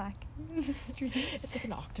like clacking in the street. It's like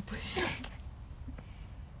an octopus. It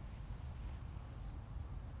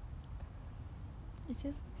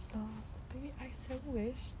just stopped. Baby, I so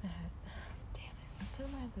wish that. Damn it! I'm so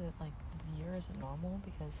mad that like the year isn't normal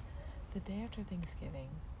because the day after Thanksgiving,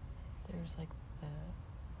 there's like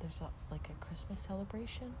like a Christmas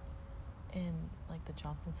celebration in like the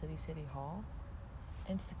Johnson City Hall,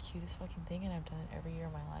 and it's the cutest fucking thing, and I've done it every year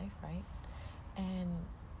of my life, right?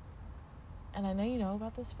 And I know you know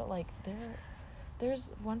about this, but like there's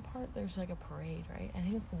one part, there's like a parade, right? I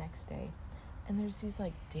think it's the next day, and there's these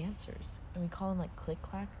like dancers, and we call them like click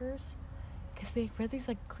clackers, because they wear these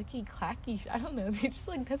like clicky clacky. I don't know. They just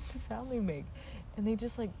like that's the sound they make, and they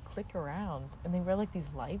just like click around, and they wear like these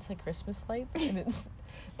lights, like Christmas lights,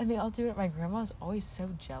 and they all do it. My grandma was always so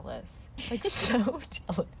jealous, like so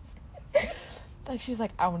jealous. Like she's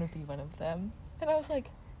like, I want to be one of them, and I was like,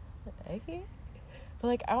 okay. But,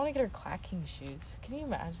 like, I want to get her clacking shoes. Can you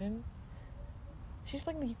imagine? She's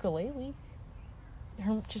playing the ukulele.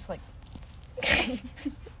 Her just, like...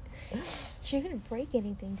 She couldn't break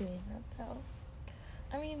anything doing that, though.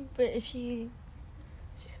 I mean, But if she...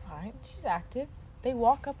 she's fine. She's active. They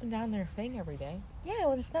walk up and down their thing every day. Yeah,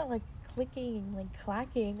 well, it's not, like, clicking, like,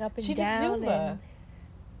 clacking up and She did down. Zumba.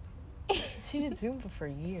 She did Zumba for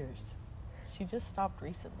years. She just stopped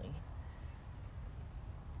recently.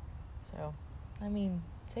 So... I mean,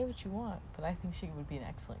 say what you want, but I think she would be an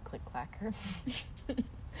excellent click-clacker.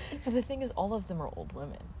 But the thing is, all of them are old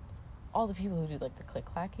women. All the people who do, like, the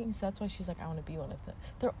click-clacking, so that's why she's like, I want to be one of them.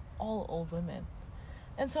 They're all old women.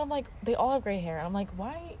 And so I'm like, they all have gray hair, and I'm like,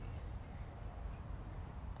 why?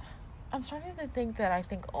 I'm starting to think that I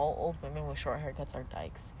think all old women with short haircuts are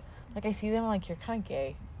dykes. Like, I see them, like, you're kind of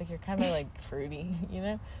gay. Like, you're kind of, like, fruity, you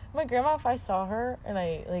know? My grandma, if I saw her, and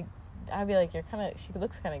I'd be like, she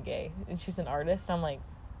looks kind of gay. And she's an artist. I'm like,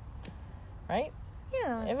 right?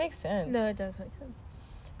 Yeah. It makes sense. No, it does make sense.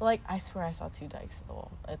 But, like, I swear I saw 2 dykes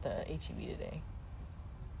at the HEB today.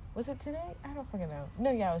 Was it today? I don't fucking know.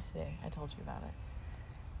 No, yeah, it was today. I told you about it.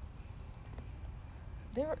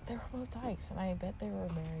 They were both dykes, and I bet they were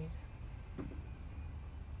married.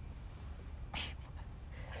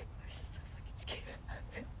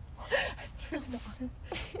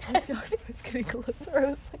 I thought it was getting closer. I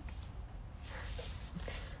was like,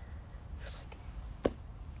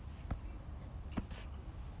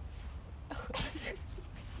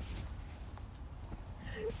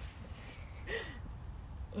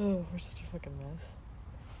 oh, we're such a fucking mess.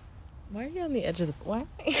 Why are you on the edge of the? Why?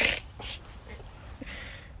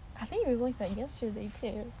 I think it was like that yesterday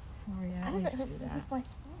too. Sorry, I always do that. My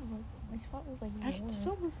spot was like. I can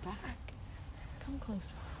still move back. Come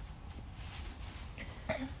closer.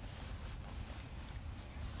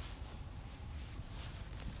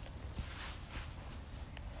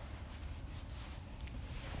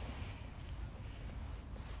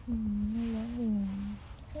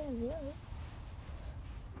 Hello.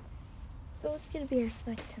 So what's gonna be our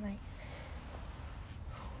snack tonight?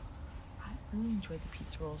 I really enjoyed the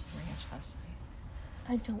pizza rolls and ranch last night.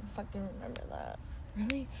 I don't fucking remember that.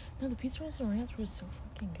 Really? No, the pizza rolls and ranch was so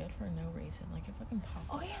fucking good for no reason. Like, it fucking popped.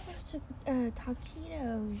 Oh yeah, there's a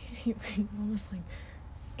taquitos. You almost like,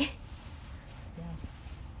 yeah.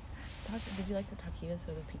 Did you like the taquitos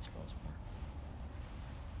or the pizza rolls more?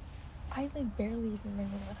 I like barely even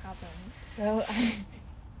remember what happened. So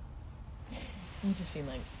You just been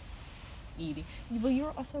like eating. Well, you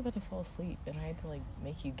were also about to fall asleep, and I had to like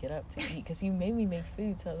make you get up to eat because you made me make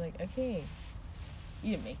food. So I was like, okay.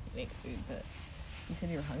 You didn't make me make food, but you said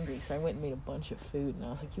you were hungry, so I went and made a bunch of food, and I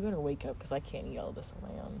was like, you better wake up because I can't eat all this on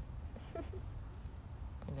my own.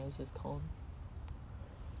 My nose is cold.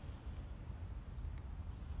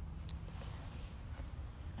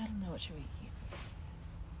 I don't know, what should we eat?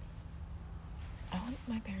 I want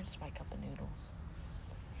my parents to spike up the noodles.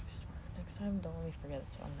 Next time, don't let me forget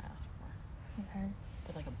it, so I'm gonna ask for. okay.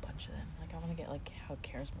 But like a bunch of them. Like, I want to get like how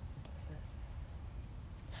Kara's mom does it.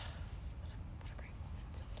 What a great woman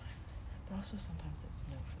sometimes. But also sometimes it's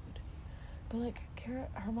no food. But like Kara,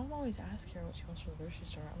 her mom always asks Kara what she wants from the grocery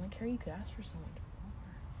store. I'm like, Kara, you could ask for someone to more.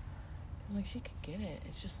 Because like she could get it.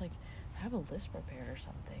 It's just like have a list prepared or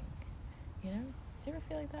something. You know? Do you ever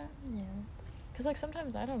feel like that? Yeah. Because like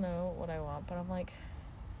sometimes I don't know what I want, but I'm like,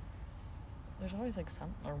 there's always like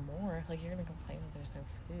some or more. Like, you're gonna complain that there's no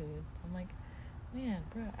food. I'm like, man,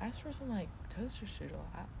 bro, ask for some like toaster strudel.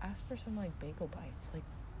 Ask for some like bagel bites. Like,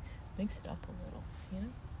 mix it up a little, you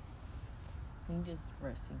know? Me just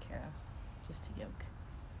roasting Kara, just to yoke.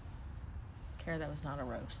 Kara, that was not a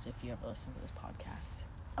roast. If you ever listen to this podcast.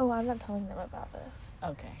 Oh, I'm not telling them about this.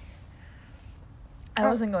 Okay. I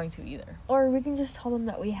wasn't going to either. Or we can just tell them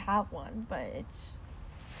that we have one, but it's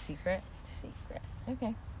Secret.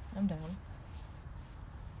 Okay, I'm down.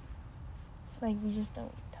 Like, we just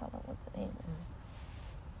don't tell them what the name is.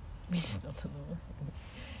 We just don't know.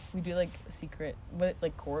 We do like secret,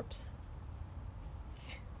 like corpse.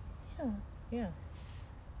 Yeah. Yeah.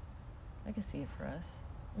 I can see it for us.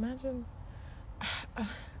 Imagine,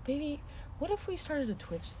 baby, what if we started a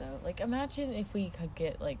Twitch though? Like, imagine if we could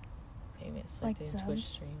get like famous, like doing subs? Twitch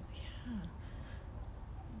streams. Yeah.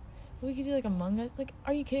 We could do like Among Us. Like,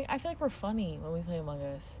 are you kidding? I feel like we're funny when we play Among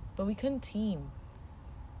Us, but we couldn't team.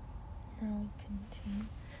 No, we couldn't team.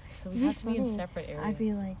 So we have to be in separate areas. I'd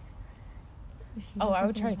be like, oh, I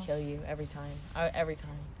would try to kill you every time. Every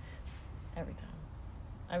time.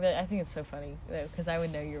 I think it's so funny because I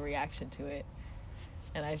would know your reaction to it,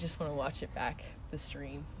 and I just want to watch it back, the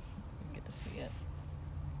stream, and get to see it.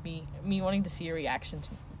 Me wanting to see your reaction to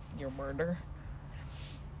your murder.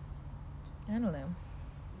 I don't know.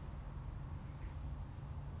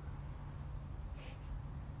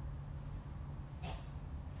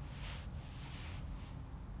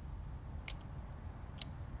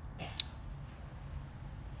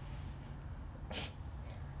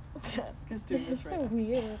 This is so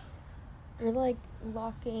weird. We're like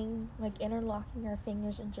interlocking our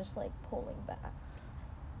fingers and just like pulling back.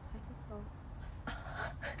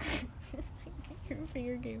 Your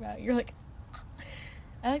finger came out. You're like,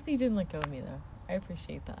 I like that you didn't let go of me though. I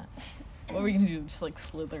appreciate that. What were you gonna do? Just like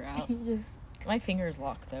slither out? My finger is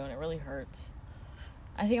locked though, and it really hurts.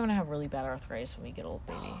 I think I'm gonna have really bad arthritis when we get old,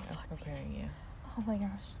 baby. I'm preparing you. Oh my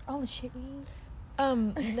gosh, all the shit we eat.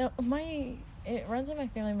 No, it runs in my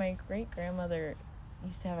family. My great grandmother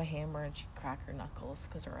used to have a hammer and she'd crack her knuckles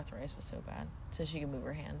because her arthritis was so bad, so she could move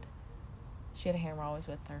her hand. She had a hammer always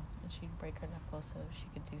with her, and she'd break her knuckles so she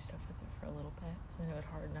could do stuff with it for a little bit, and then it would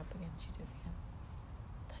harden up again, she'd do it again.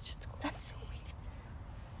 That's just cool. That's so weird.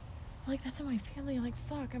 Like, that's in my family. I'm like,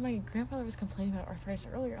 fuck. And my grandfather was complaining about arthritis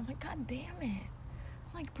earlier. I'm like, God damn it.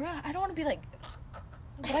 I'm like, bruh, I don't want to be like,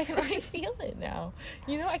 but I can already feel it now.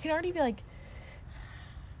 You know, I can already be like,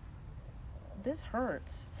 this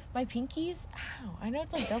hurts. My pinkies, ow. I know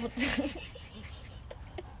it's like double.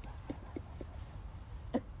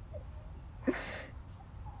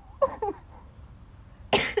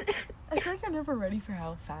 I feel like I'm never ready for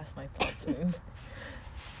how fast my thoughts move.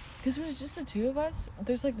 Because when it's just the two of us,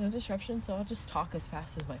 there's like no disruption, so I'll just talk as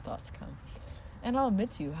fast as my thoughts come. And I'll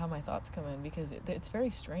admit to you how my thoughts come in, because it's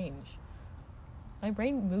very strange. My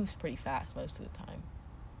brain moves pretty fast most of the time.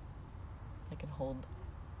 I can hold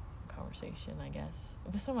a conversation, I guess.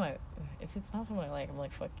 If it's not someone I like, I'm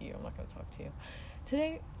like, fuck you, I'm not going to talk to you.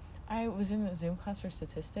 Today, I was in a Zoom class for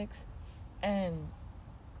statistics, and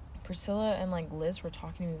Priscilla and like Liz were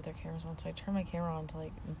talking to me with their cameras on, so I turned my camera on to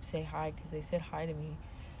like say hi, because they said hi to me.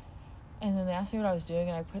 And then they asked me what I was doing,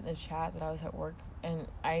 and I put in the chat that I was at work, and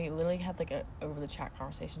I literally had like a over the chat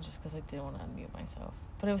conversation just because I didn't want to unmute myself.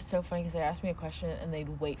 But it was so funny because they asked me a question and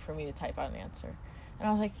they'd wait for me to type out an answer, and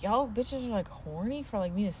I was like, y'all bitches are like horny for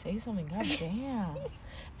like me to say something. God damn.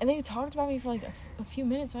 And they talked about me for like a few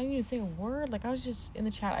minutes. I didn't even say a word. Like, I was just in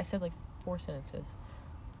the chat. I said like 4 sentences.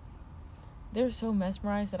 They were so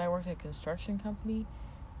mesmerized that I worked at a construction company,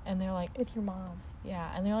 and they're like, With your mom.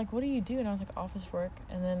 yeah, and they're like, what do you do? And I was like, office work.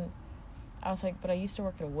 And then I was like, but I used to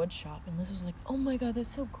work at a wood shop. And Liz was like, oh my God,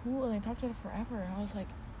 that's so cool. And they talked about it forever. And I was like,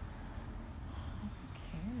 I don't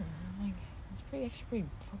care. I'm like, it's actually pretty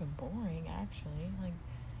fucking boring, actually. Like,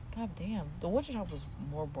 god damn. The wood shop was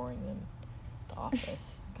more boring than the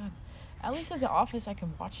office. God. At least at the office, I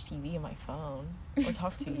can watch TV on my phone or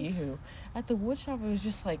talk to you. At the wood shop, it was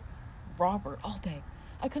just like Robert all day.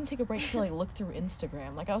 I couldn't take a break to like look through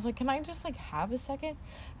Instagram. Like, I was like, can I just like have a second?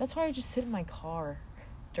 That's why I just sit in my car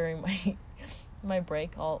during my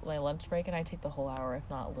break, my lunch break, and I take the whole hour, if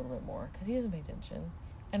not a little bit more, because he doesn't pay attention.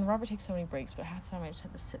 And Robert takes so many breaks, but half the time I just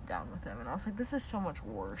have to sit down with him, and I was like, this is so much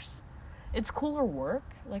worse. It's cooler work,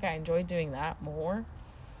 like I enjoyed doing that more,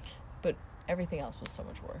 but everything else was so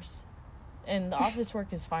much worse. And the office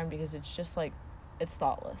work is fine because it's just like, it's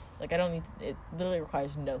thoughtless. Like, I don't need to, it literally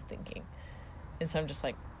requires no thinking. And so I'm just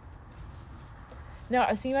like, no,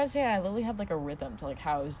 I was thinking about it today, and I literally had like a rhythm to like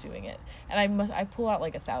how I was doing it. And I pull out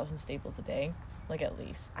like 1,000 staples a day, like at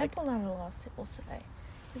least. Like, I pulled out a lot of staples today,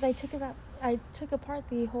 because I took apart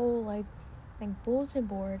the whole like bulletin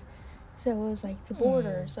board, so it was like the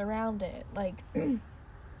borders around it, like the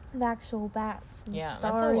actual bats and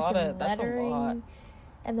stars and lettering,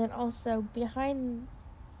 and then also behind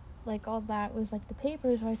like all that was like the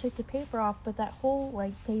paper, so I took the paper off, but that whole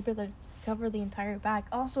like paper that covered the entire back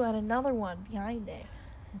also had another one behind it,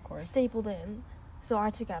 of course, stapled in. So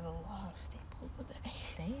I took out a lot of staples today.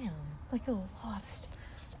 Damn. Like a lot of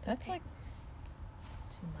staples today. That's like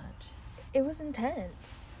too much. It was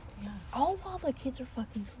intense. Yeah. All while the kids were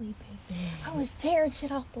fucking sleeping. I was tearing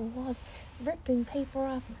shit off the walls, ripping paper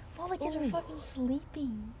off while the kids were fucking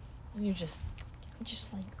sleeping. And you just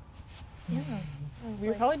like, yeah. We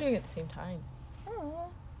were probably doing it at the same time.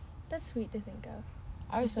 Oh, that's sweet to think of.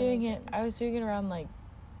 I was doing it around like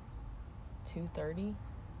 2:30.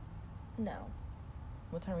 No.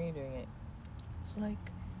 What time were you doing it? It's like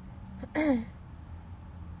I'm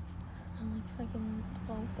like fucking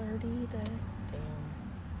 12:30 to. Damn.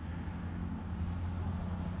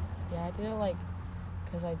 Yeah, I did it like,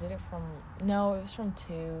 cause I did it it was from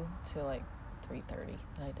 2 to like 3:30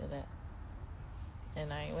 that I did it,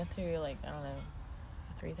 and I went through like, I don't know,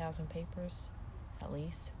 3,000 papers, at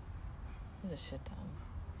least. It was a shit ton.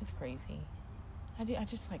 It's crazy. I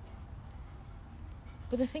just like.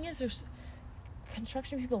 But the thing is, there's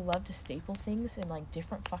construction people love to staple things in like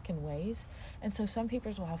different fucking ways, and so some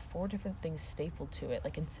papers will have 4 different things stapled to it,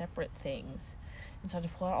 like in separate things. And so I have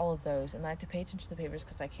to pull out all of those, and I have to pay attention to the papers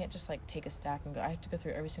because I can't just like take a stack and go. I have to go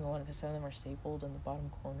through every single one because some of them are stapled in the bottom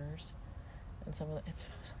corners, and some of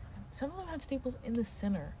them have staples in the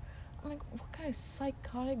center. I'm like, what kind of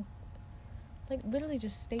psychotic? Like, literally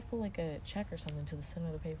just staple like a check or something to the center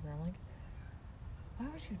of the paper. I'm like, why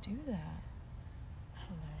would you do that? I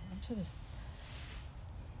don't know. I'm so just.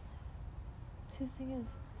 See, the thing is,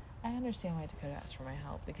 I understand why Dakota asked for my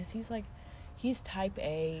help, because he's type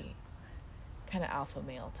A, kind of alpha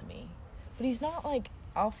male to me, but he's not like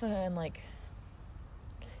alpha and like.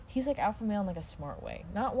 He's like alpha male in like a smart way,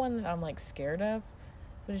 not one that I'm like scared of,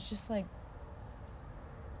 but it's just like.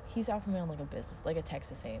 He's alpha male in like a business, like a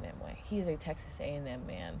Texas A&M way. He is a Texas A&M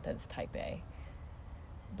man that's type A.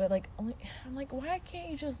 But, like, I'm like, why can't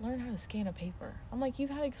you just learn how to scan a paper? I'm like, you've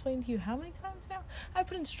had it explained to you how many times now? I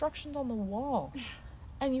put instructions on the wall.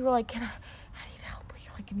 And you were like, I need help.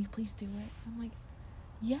 You're like, can you please do it? I'm like,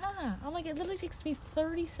 yeah. I'm like, it literally takes me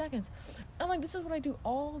 30 seconds. I'm like, this is what I do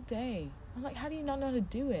all day. I'm like, how do you not know how to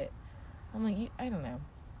do it? I'm like, I don't know.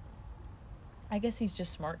 I guess he's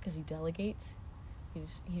just smart because he delegates.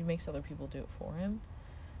 He makes other people do it for him.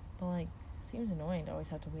 But, like, it seems annoying to always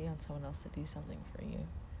have to wait on someone else to do something for you.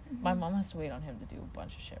 Mm-hmm. My mom has to wait on him to do a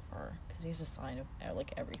bunch of shit for her because he has to sign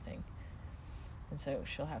like everything. And so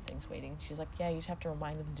she'll have things waiting. She's like, yeah, you just have to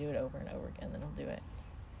remind him to do it over and over again, then he'll do it.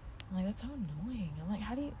 I'm like, that's so annoying. I'm like,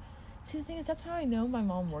 how do you... See, the thing is, that's how I know my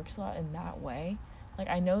mom works a lot in that way. Like,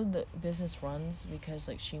 I know the business runs because,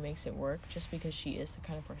 like, she makes it work just because she is the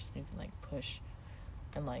kind of person who can, like, push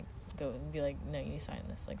and, like, go and be like, no, you need to sign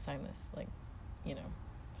this. Like, sign this. Like, you know.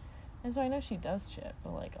 And so I know she does shit,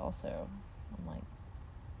 but, like, also, I'm like,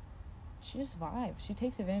 she just vibes. She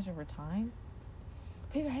takes advantage of her time.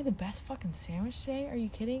 Babe, I had the best fucking sandwich today. Are you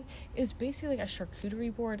kidding? It was basically like a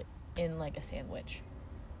charcuterie board in, like, a sandwich.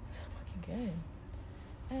 It was so fucking good.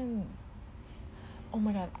 And, oh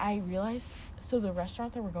my god, I realized, so the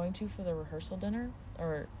restaurant that we're going to for the rehearsal dinner,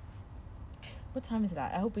 or, what time is it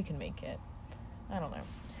at? I hope we can make it. I don't know.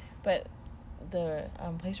 But the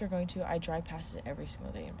place we're going to, I drive past it every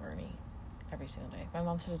single day in Bernie. Every single day. My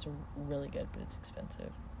mom said it's really good, but it's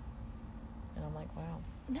expensive. And I'm like, wow.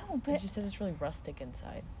 No, but... And she said it's really rustic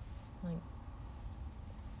inside. Like...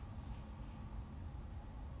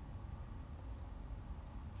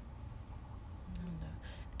 I don't know.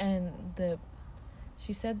 And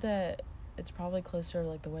she said that it's probably closer,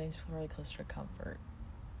 like, the wedding's probably closer to Comfort.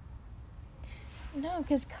 No,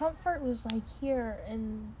 because Comfort was, like, here,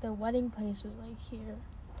 and the wedding place was, like, here.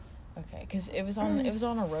 Okay, because it was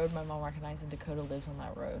on a road my mom recognized, and Dakota lives on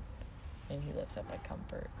that road. And he lives up by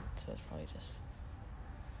Comfort, so it's probably just...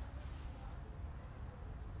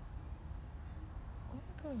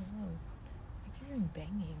 What's going on? I keep hearing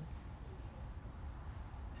banging.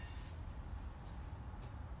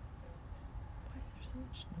 Why is there so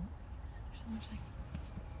much noise? There's so much, like...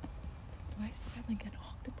 Why does it sound like an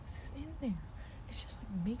octopus is in there? It's just,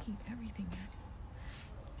 like, making everything happen.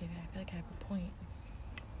 Maybe I feel like I have a point.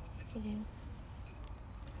 You do.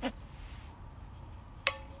 I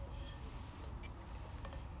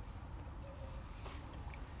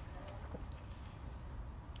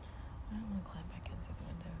don't want to climb back in through the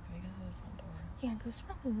window. Can we go through the front door? Yeah, because it's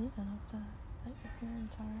probably lit up. Your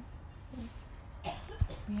parents are.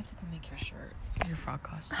 We have to go make your shirt. Your frog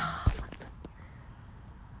costume.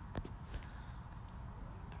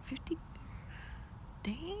 50.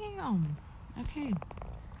 Damn. Okay.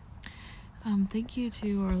 Thank you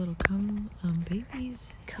to our little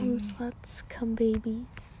babies. Come sluts, come babies.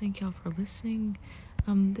 Thank y'all for listening.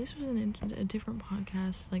 This was a different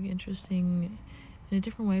podcast, like, interesting in a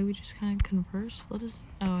different way. We just kind of converse.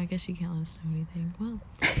 I guess you can't let us know anything. Well,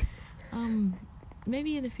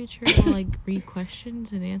 maybe in the future we'll, like, read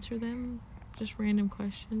questions and answer them. Just random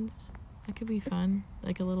questions. That could be fun.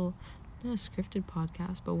 Like a little, not a scripted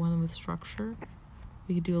podcast, but one with structure.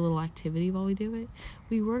 We could do a little activity while we do it.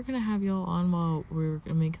 We were going to have y'all on while we were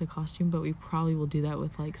going to make the costume, but we probably will do that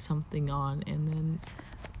with, like, something on, and then,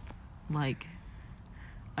 like,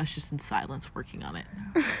 us just in silence working on it.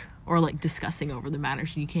 Or, like, discussing over the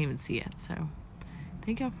matters, and you can't even see it. So,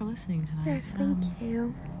 thank y'all for listening tonight. Yes, thank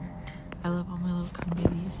you. I love all my little cum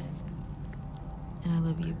babies. And I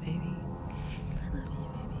love you, baby. I love you,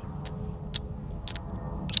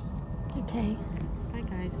 baby. Okay. Bye,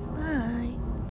 guys. Bye.